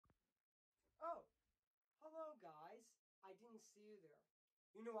didn't see you there.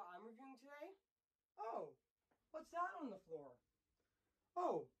 You know what I'm reviewing today? Oh, what's that on the floor?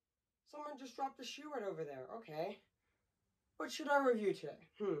 Oh, someone just dropped a shoe right over there. Okay. What should I review today?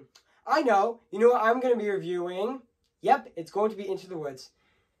 I know. You know what I'm going to be reviewing? Yep, it's going to be Into the Woods.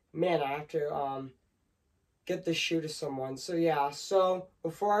 Man, I have to get the shoe to someone. So yeah, so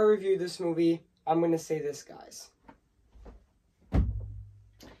before I review this movie, I'm going to say this, guys.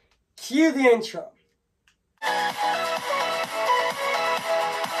 Cue the intro. Hey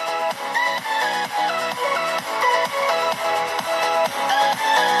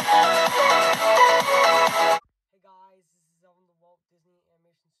guys, this is Evan, the Walt Disney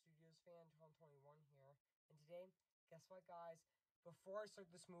Animation Studios fan, Tom 21 here. And today, guess what, guys? Before I start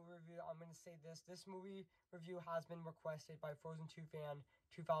this movie review, I'm going to say this. This movie review has been requested by Frozen 2 fan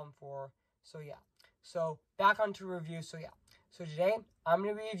 2004. So yeah. So back onto review. So yeah. So today, I'm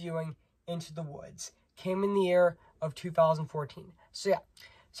going to be reviewing Into the Woods. Came in the year of 2014. So yeah.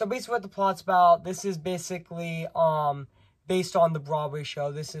 So basically what the plot's about, this is basically based on the Broadway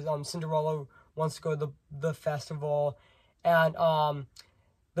show. This is Cinderella wants to go to the festival, and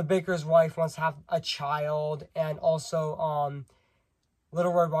the baker's wife wants to have a child, and also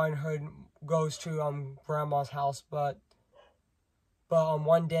Little Red Riding Hood goes to grandma's house, but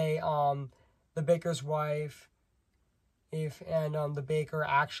one day the baker's wife and the baker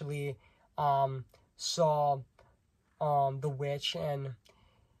actually saw the witch, and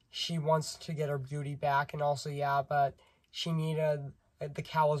she wants to get her beauty back, and also yeah, but she needed the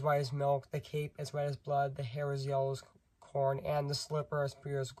cow is white as milk, the cape is red as blood, the hair is yellow as corn, and the slipper is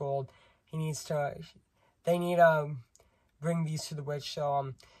pure as gold. They need to bring these to the witch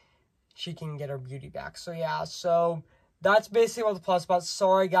so she can get her beauty back. So yeah, so that's basically what the plot's about.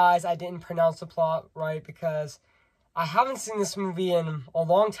 Sorry guys, I didn't pronounce the plot right because I haven't seen this movie in a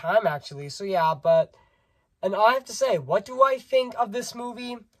long time actually. So yeah, and I have to say, what do I think of this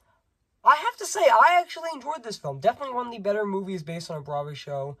movie? I have to say, I actually enjoyed this film. Definitely one of the better movies based on a Broadway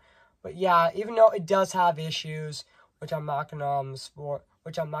show. But yeah, even though it does have issues, which I'm not gonna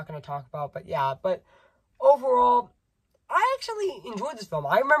talk about. But yeah, but overall, I actually enjoyed this film.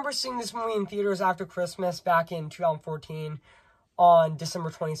 I remember seeing this movie in theaters after Christmas back in 2014, on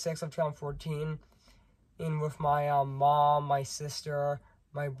December 26th of 2014, and with my mom, my sister,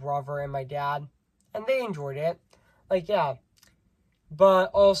 my brother, and my dad, and they enjoyed it. Like yeah.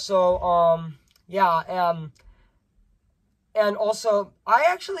 But also, yeah, and also, I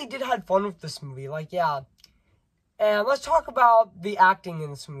actually did have fun with this movie, like, yeah. And let's talk about the acting in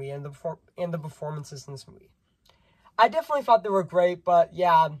this movie and the performances in this movie. I definitely thought they were great, but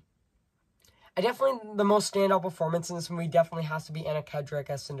yeah, the most standout performance in this movie definitely has to be Anna Kendrick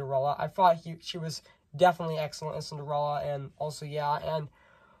as Cinderella. I thought she was definitely excellent as Cinderella, and also, yeah, and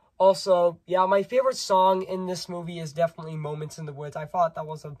also, yeah, my favorite song in this movie is definitely Moments in the Woods. I thought that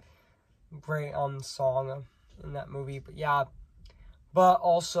was a great song in that movie. But yeah, but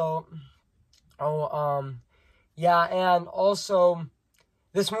also, yeah, and also,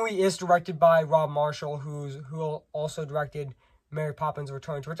 this movie is directed by Rob Marshall, who also directed Mary Poppins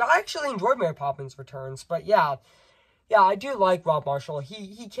Returns, which I actually enjoyed Mary Poppins Returns. But yeah, I do like Rob Marshall.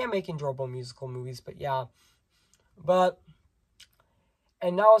 He can make enjoyable musical movies, but yeah,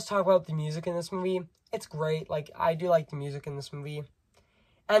 And now let's talk about the music in this movie. It's great. Like, I do like the music in this movie.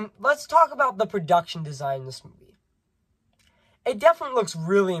 And let's talk about the production design in this movie. It definitely looks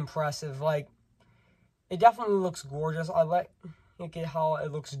really impressive. Like, it definitely looks gorgeous. I like how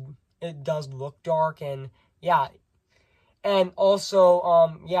it does look dark, and yeah. And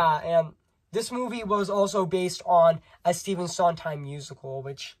also, yeah, and this movie was also based on a Stephen Sondheim musical,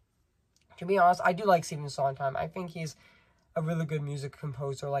 which, to be honest, I do like Stephen Sondheim. I think he's a really good music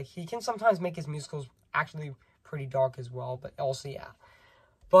composer. Like, he can sometimes make his musicals actually pretty dark as well, but also, yeah.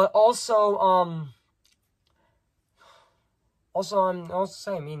 But also, I'm also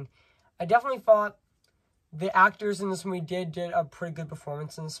saying, I mean, I definitely thought the actors in this movie did a pretty good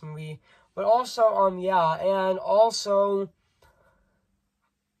performance in this movie. But also, yeah, and also,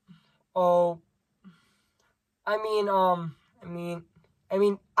 I mean,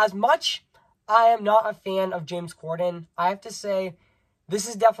 as much I am not a fan of James Corden, I have to say, this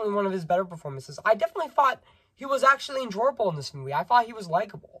is definitely one of his better performances. I definitely thought he was actually enjoyable in this movie. I thought he was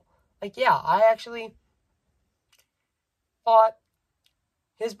likable. Like, yeah, I actually thought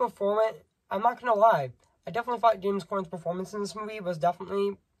his performance, I'm not gonna lie, I definitely thought James Corden's performance in this movie was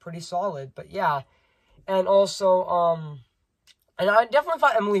definitely pretty solid. But yeah, and also, and I definitely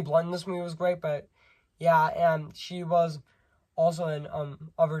thought Emily Blunt in this movie was great, but yeah, and she was also in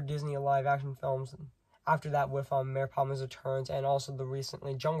other Disney live action films after that with Mary Poppins Returns, and also the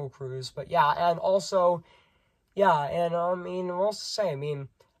recently Jungle Cruise. But yeah, and also yeah, and I mean, what else to say? I mean,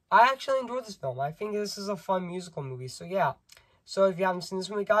 I actually enjoyed this film. I think this is a fun musical movie. So yeah. So if you haven't seen this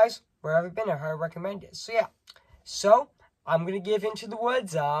movie, guys, where have you been? I highly recommend it. So yeah. So I'm gonna give Into the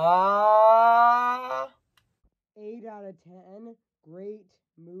Woods 8 out of 10. Great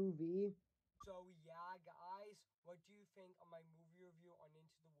movie. So yeah, guys, what do you think of my movie review on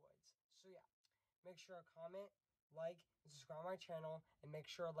Into the Woods? So yeah, make sure to comment, like, and subscribe to my channel, and make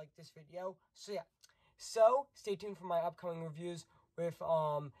sure to like this video. So yeah. So, stay tuned for my upcoming reviews with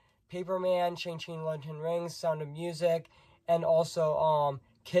Paperman, Shang-Chi Lantern Rings, Sound of Music, and also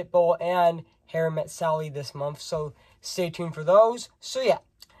Kitbull and Harry Met Sally this month. So, stay tuned for those. So, yeah.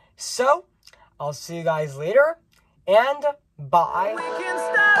 So, I'll see you guys later, and bye.